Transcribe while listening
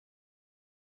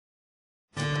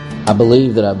I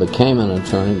believe that I became an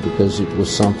attorney because it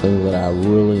was something that I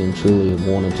really and truly have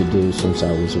wanted to do since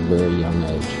I was a very young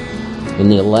age. In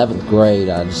the 11th grade,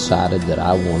 I decided that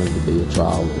I wanted to be a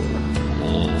trial lawyer,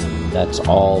 and that's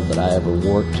all that I ever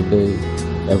worked to be,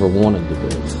 ever wanted to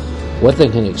be. What they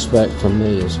can expect from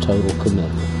me is total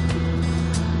commitment.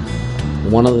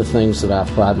 One of the things that I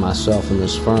pride myself in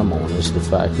this firm on is the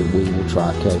fact that we will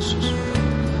try cases.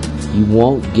 You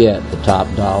won't get the top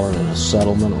dollar in a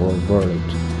settlement or a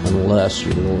verdict unless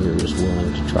your lawyer is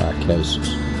willing to try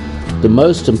cases. The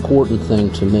most important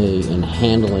thing to me in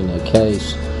handling a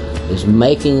case is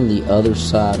making the other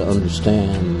side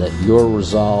understand that your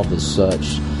resolve is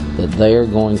such that they are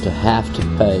going to have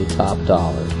to pay top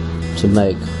dollar to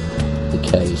make the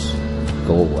case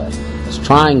go away.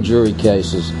 Trying jury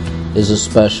cases is a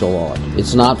special art.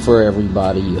 It's not for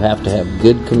everybody. You have to have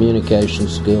good communication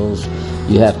skills.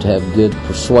 You have to have good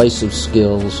persuasive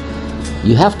skills.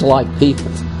 You have to like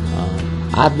people.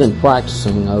 I've been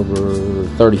practicing over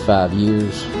 35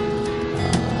 years.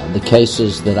 The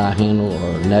cases that I handle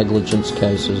are negligence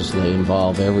cases. They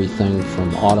involve everything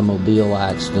from automobile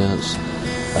accidents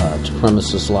to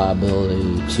premises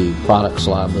liability to products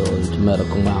liability to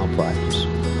medical malpractice.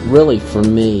 Really, for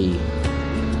me,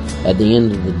 at the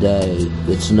end of the day,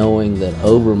 it's knowing that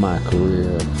over my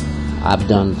career, I've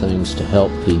done things to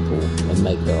help people and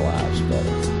make their lives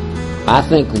better. I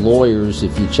think lawyers,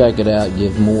 if you check it out,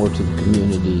 give more to the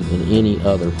community than any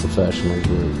other professional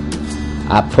group.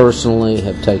 I personally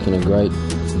have taken a great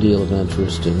deal of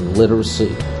interest in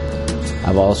literacy.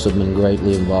 I've also been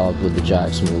greatly involved with the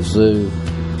Jacksonville Zoo.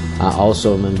 I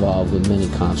also am involved with many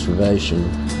conservation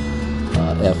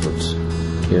efforts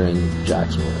here in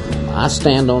Jacksonville. I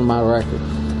stand on my record.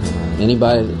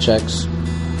 Anybody that checks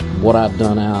what I've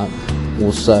done out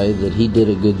will say that he did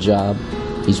a good job.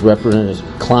 He's represented his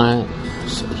client,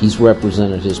 he's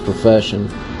represented his profession,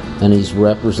 and he's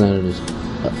represented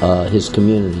his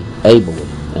community ably.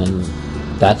 And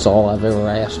that's all I've ever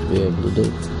asked to be able to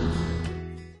do.